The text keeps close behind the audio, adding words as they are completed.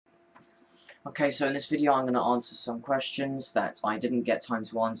Okay, so in this video I'm going to answer some questions that I didn't get time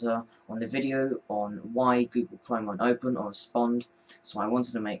to answer on the video on why Google Chrome won't open or respond. So I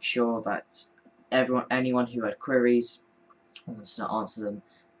wanted to make sure that anyone who had queries wants to answer them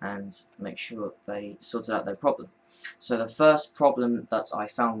and make sure they sorted out their problem. So the first problem that I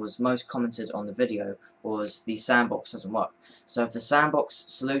found was most commented on the video was the sandbox doesn't work. So if the sandbox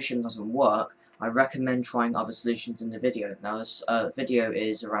solution doesn't work, I recommend trying other solutions in the video. Now this video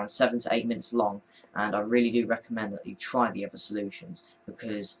is around 7 to 8 minutes long, and I really do recommend that you try the other solutions,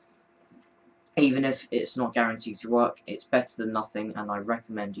 because even if it's not guaranteed to work, it's better than nothing, and I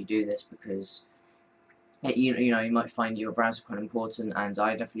recommend you do this because you know, you might find your browser quite important, and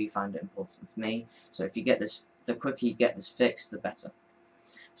I definitely found it important for me. So if you get this, the quicker you get this fixed, the better.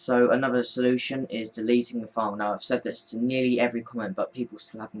 So another solution is deleting the file. Now I've said this to nearly every comment, but people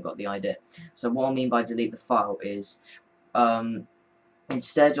still haven't got the idea. So what I mean by delete the file is,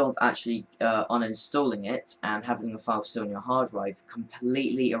 instead of actually uninstalling it and having the file still on your hard drive,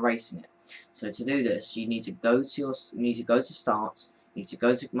 completely erasing it. So to do this, you need to go to Start, you need to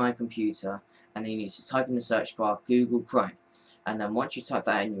go to My Computer, and then you need to type in the search bar Google Chrome. And then once you type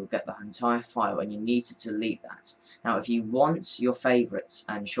that in, you'll get the entire file, and you need to delete that. Now if you want your favorites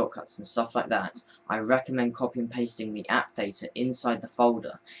and shortcuts and stuff like that, I recommend copy and pasting the app data inside the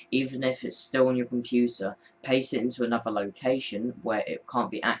folder. Even if it's still on your computer, paste it into another location where it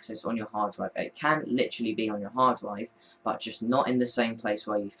can't be accessed on your hard drive. It can literally be on your hard drive, but just not in the same place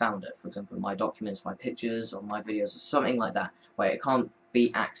where you found it. For example, my documents, my pictures, or my videos, or something like that, where it can't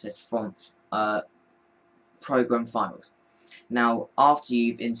be accessed from program files. Now, after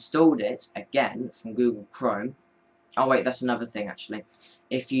you've installed it again from Google Chrome, oh wait, that's another thing actually.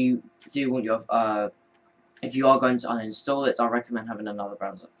 If you do want your, if you are going to uninstall it, I recommend having another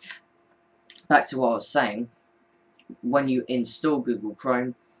browser. Back to what I was saying. When you install Google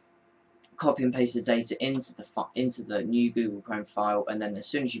Chrome, copy and paste the data into the new Google Chrome file, and then as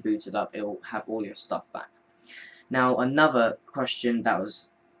soon as you boot it up, it will have all your stuff back. Now, another question that was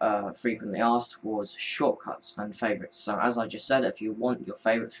frequently asked was shortcuts and favorites. So as I just said, if you want your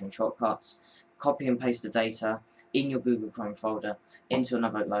favorites from shortcuts, copy and paste the data in your Google Chrome folder into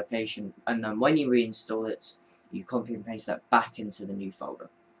another location, and then when you reinstall it, you copy and paste that back into the new folder.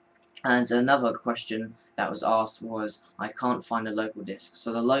 And another question that was asked was, I can't find a local disk.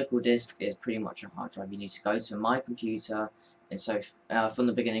 So the local disk is pretty much a hard drive. You need to go to My Computer, and so from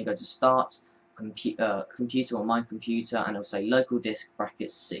the beginning, go to Start, Computer or My Computer, and it'll say local disk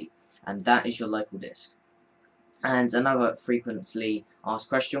brackets C, and that is your local disk. And another frequently asked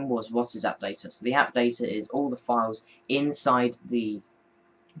question was, what is app data? So the app data is all the files inside the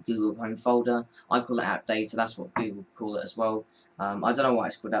Google Chrome folder. I call it app data, that's what Google call it as well. I don't know why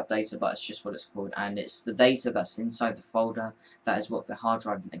it's called app data, but it's just what it's called, and it's the data that's inside the folder. That is what the hard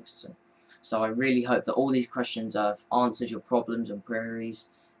drive links to. So I really hope that all these questions have answered your problems and queries,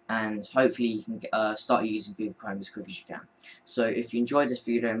 and hopefully you can start using Google Chrome as quick as you can. So if you enjoyed this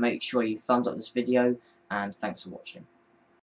video, make sure you thumbs up this video, and thanks for watching.